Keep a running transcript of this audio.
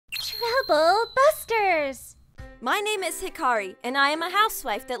Bubble Busters! My name is Hikari, and I am a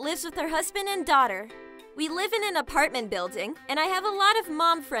housewife that lives with her husband and daughter. We live in an apartment building, and I have a lot of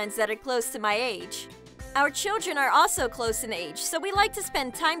mom friends that are close to my age. Our children are also close in age, so we like to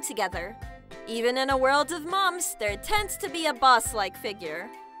spend time together. Even in a world of moms, there tends to be a boss-like figure.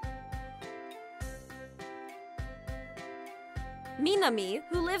 Minami,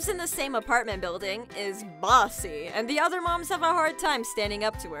 who lives in the same apartment building, is bossy, and the other moms have a hard time standing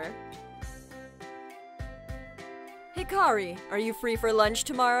up to her. Hikari, are you free for lunch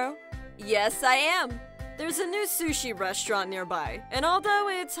tomorrow? Yes, I am. There's a new sushi restaurant nearby, and although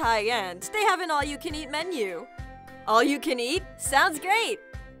it's high-end, they have an all-you-can-eat menu. All-you-can-eat? Sounds great!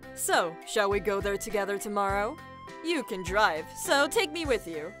 So, shall we go there together tomorrow? You can drive, so take me with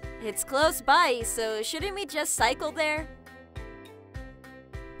you. It's close by, so shouldn't we just cycle there?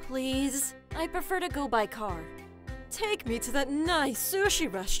 Please, I prefer to go by car. Take me to that nice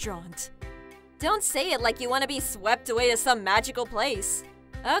sushi restaurant. Don't say it like you want to be swept away to some magical place.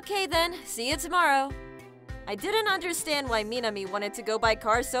 Okay then, see you tomorrow. I didn't understand why Minami wanted to go by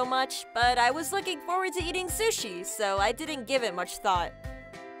car so much, but I was looking forward to eating sushi, so I didn't give it much thought.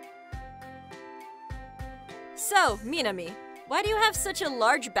 So, Minami, why do you have such a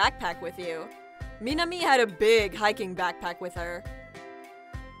large backpack with you? Minami had a big hiking backpack with her.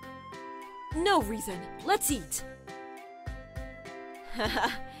 No reason. Let's eat. Haha,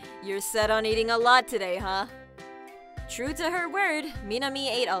 you're set on eating a lot today, huh? True to her word, Minami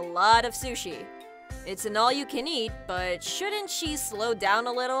ate a lot of sushi. It's an all-you-can-eat, but shouldn't she slow down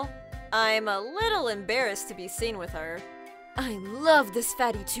a little? I'm a little embarrassed to be seen with her. I love this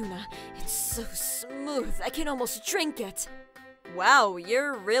fatty tuna. It's so smooth, I can almost drink it. Wow,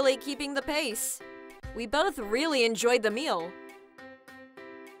 you're really keeping the pace. We both really enjoyed the meal.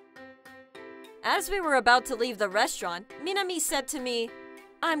 As we were about to leave the restaurant, Minami said to me,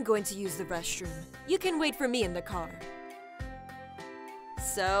 I'm going to use the restroom. You can wait for me in the car.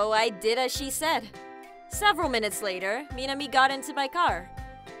 So I did as she said. Several minutes later, Minami got into my car.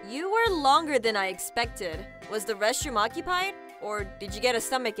 You were longer than I expected. Was the restroom occupied? Or did you get a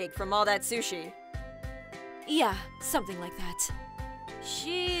stomachache from all that sushi? Yeah, something like that.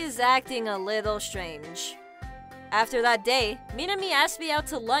 She's acting a little strange. After that day, Minami asked me out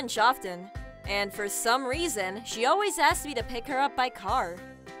to lunch often. And for some reason, she always asked me to pick her up by car.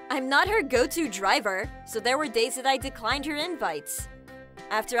 I'm not her go-to driver, so there were days that I declined her invites.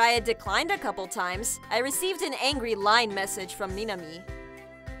 After I had declined a couple times, I received an angry line message from Minami.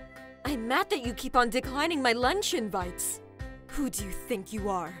 I'm mad that you keep on declining my lunch invites. Who do you think you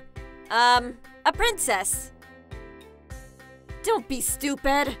are? A princess. Don't be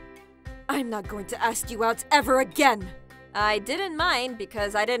stupid. I'm not going to ask you out ever again. I didn't mind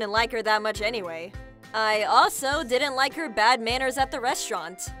because I didn't like her that much anyway. I also didn't like her bad manners at the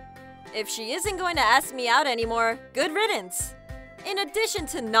restaurant. If she isn't going to ask me out anymore, good riddance. In addition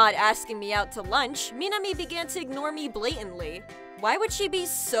to not asking me out to lunch, Minami began to ignore me blatantly. Why would she be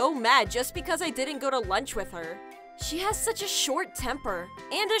so mad just because I didn't go to lunch with her? She has such a short temper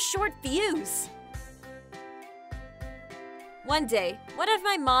and a short fuse. One day, one of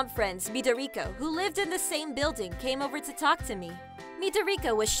my mom friends, Midoriko, who lived in the same building, came over to talk to me.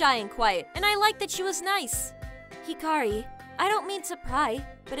 Midoriko was shy and quiet, and I liked that she was nice. Hikari, I don't mean to pry,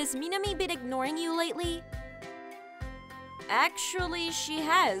 but has Minami been ignoring you lately? Actually, she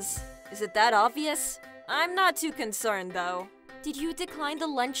has. Is it that obvious? I'm not too concerned, though. Did you decline the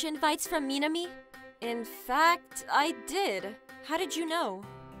lunch invites from Minami? In fact, I did. How did you know?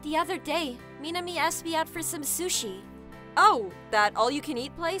 The other day, Minami asked me out for some sushi. Oh, that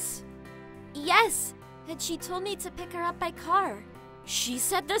all-you-can-eat place? Yes, and she told me to pick her up by car. She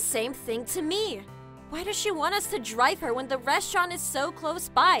said the same thing to me. Why does she want us to drive her when the restaurant is so close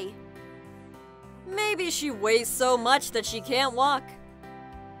by? Maybe she weighs so much that she can't walk.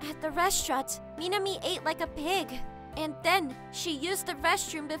 At the restaurant, Minami ate like a pig. And then, she used the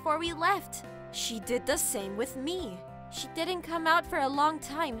restroom before we left. She did the same with me. She didn't come out for a long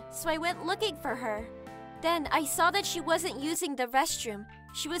time, so I went looking for her. Then, I saw that she wasn't using the restroom.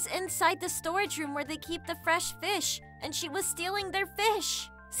 She was inside the storage room where they keep the fresh fish, and she was stealing their fish.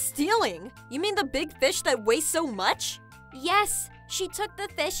 Stealing? You mean the big fish that weigh so much? Yes, she took the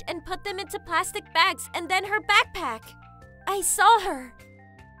fish and put them into plastic bags and then her backpack. I saw her.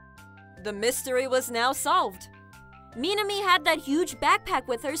 The mystery was now solved. Minami had that huge backpack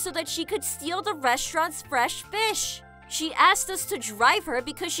with her so that she could steal the restaurant's fresh fish. She asked us to drive her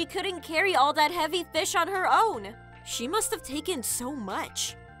because she couldn't carry all that heavy fish on her own. She must have taken so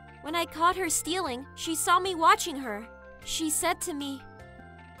much. When I caught her stealing, she saw me watching her. She said to me,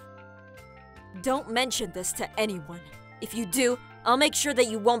 "Don't mention this to anyone. If you do, I'll make sure that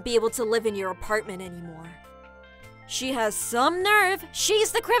you won't be able to live in your apartment anymore. She has some nerve.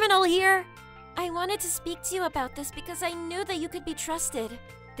 She's the criminal here. I wanted to speak to you about this because I knew that you could be trusted.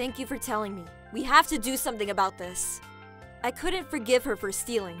 Thank you for telling me. We have to do something about this. I couldn't forgive her for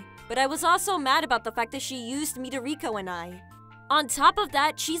stealing, but I was also mad about the fact that she used Midoriko and I. On top of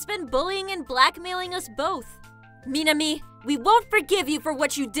that, she's been bullying and blackmailing us both. Minami, we won't forgive you for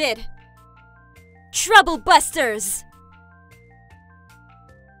what you did. Trouble busters!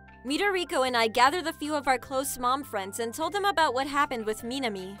 Midoriko and I gathered a few of our close mom friends and told them about what happened with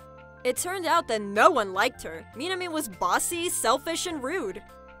Minami. It turned out that no one liked her. Minami was bossy, selfish, and rude.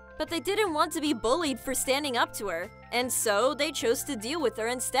 But they didn't want to be bullied for standing up to her, and so they chose to deal with her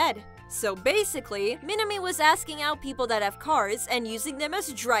instead. So basically, Minami was asking out people that have cars and using them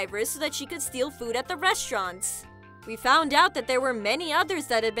as drivers so that she could steal food at the restaurants. We found out that there were many others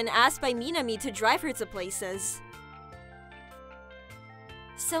that had been asked by Minami to drive her to places.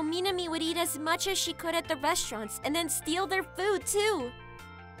 So Minami would eat as much as she could at the restaurants and then steal their food too.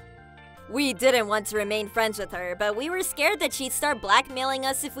 We didn't want to remain friends with her, but we were scared that she'd start blackmailing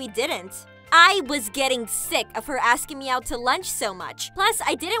us if we didn't. I was getting sick of her asking me out to lunch so much. Plus,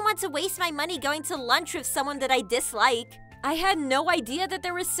 I didn't want to waste my money going to lunch with someone that I dislike. I had no idea that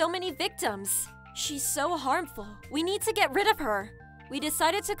there were so many victims. She's so harmful. We need to get rid of her. We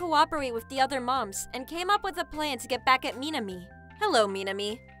decided to cooperate with the other moms and came up with a plan to get back at Minami. Hello,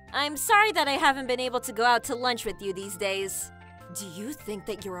 Minami. I'm sorry that I haven't been able to go out to lunch with you these days. Do you think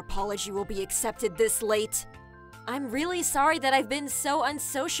that your apology will be accepted this late? I'm really sorry that I've been so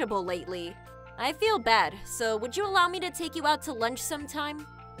unsociable lately. I feel bad, so would you allow me to take you out to lunch sometime?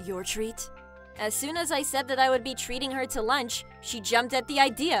 Your treat? As soon as I said that I would be treating her to lunch, she jumped at the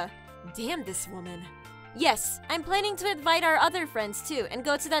idea. Damn this woman. Yes, I'm planning to invite our other friends too and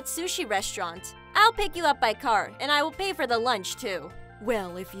go to that sushi restaurant. I'll pick you up by car, and I will pay for the lunch too.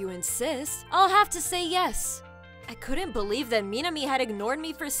 Well, if you insist, I'll have to say yes. I couldn't believe that Minami had ignored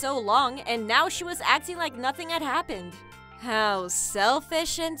me for so long, and now she was acting like nothing had happened. How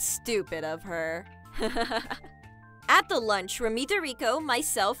selfish and stupid of her. At the lunch were Midoriko,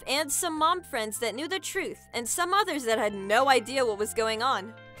 myself, and some mom friends that knew the truth, and some others that had no idea what was going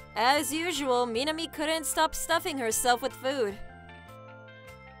on. As usual, Minami couldn't stop stuffing herself with food.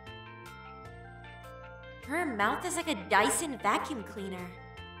 Her mouth is like a Dyson vacuum cleaner.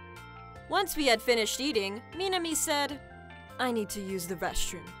 Once we had finished eating, Minami said, I need to use the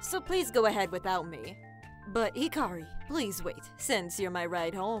restroom, so please go ahead without me. But Hikari, please wait, since you're my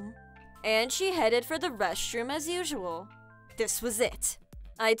ride home. And she headed for the restroom as usual. This was it.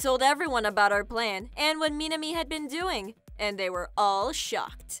 I told everyone about our plan and what Minami had been doing, and they were all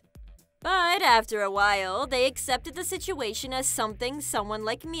shocked. But after a while, they accepted the situation as something someone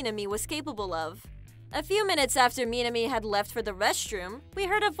like Minami was capable of. A few minutes after Minami had left for the restroom, we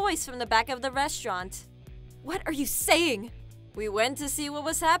heard a voice from the back of the restaurant. What are you saying? We went to see what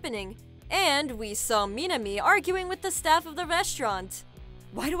was happening, and we saw Minami arguing with the staff of the restaurant.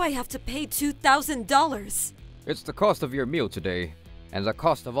 Why do I have to pay $2,000? It's the cost of your meal today, and the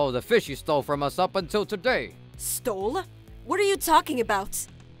cost of all the fish you stole from us up until today. Stole? What are you talking about?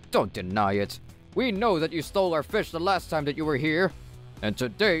 Don't deny it. We know that you stole our fish the last time that you were here, and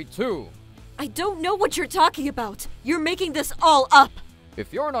today too. I don't know what you're talking about. You're making this all up.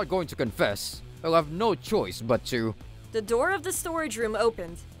 If you're not going to confess, I'll have no choice but to. The door of the storage room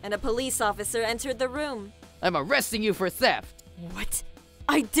opened, and a police officer entered the room. I'm arresting you for theft. What?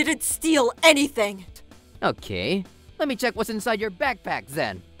 I didn't steal anything. Okay, let me check what's inside your backpack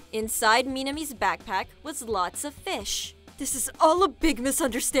then. Inside Minami's backpack was lots of fish. This is all a big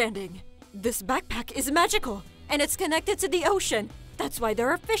misunderstanding. This backpack is magical, and it's connected to the ocean. That's why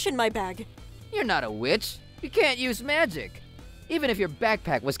there are fish in my bag. You're not a witch. You can't use magic. Even if your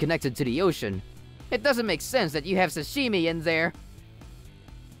backpack was connected to the ocean, it doesn't make sense that you have sashimi in there.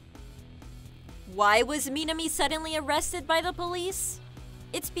 Why was Minami suddenly arrested by the police?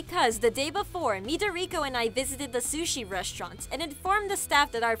 It's because the day before, Midoriko and I visited the sushi restaurant and informed the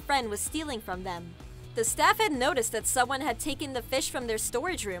staff that our friend was stealing from them. The staff had noticed that someone had taken the fish from their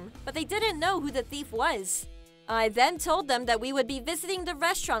storage room, but they didn't know who the thief was. I then told them that we would be visiting the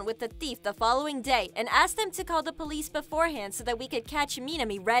restaurant with the thief the following day and asked them to call the police beforehand so that we could catch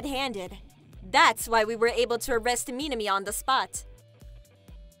Minami red-handed. That's why we were able to arrest Minami on the spot.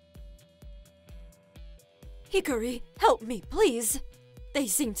 Hikari, help me, please. They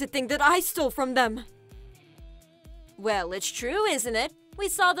seem to think that I stole from them. Well, it's true, isn't it? We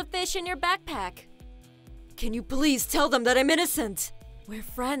saw the fish in your backpack. Can you please tell them that I'm innocent? We're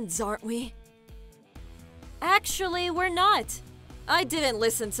friends, aren't we? Actually, we're not. I didn't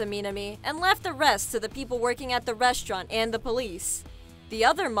listen to Minami and left the rest to the people working at the restaurant and the police. The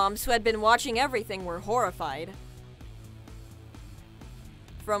other moms who had been watching everything were horrified.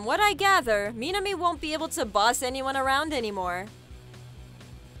 From what I gather, Minami won't be able to boss anyone around anymore.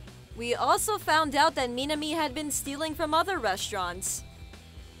 We also found out that Minami had been stealing from other restaurants.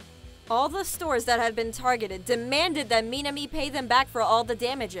 All the stores that had been targeted demanded that Minami pay them back for all the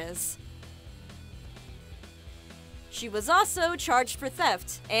damages. She was also charged for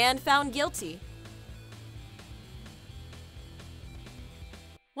theft and found guilty.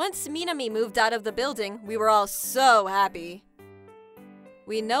 Once Minami moved out of the building, we were all so happy.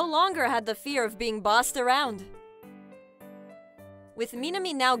 We no longer had the fear of being bossed around. With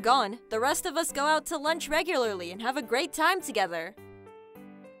Minami now gone, the rest of us go out to lunch regularly and have a great time together.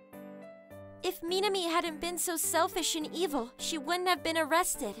 If Minami hadn't been so selfish and evil, she wouldn't have been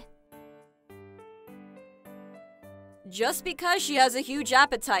arrested. Just because she has a huge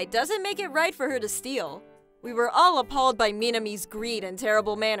appetite doesn't make it right for her to steal. We were all appalled by Minami's greed and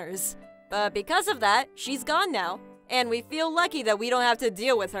terrible manners. But because of that, she's gone now, and we feel lucky that we don't have to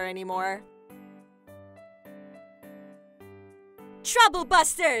deal with her anymore.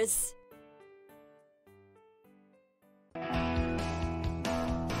 Troublebusters!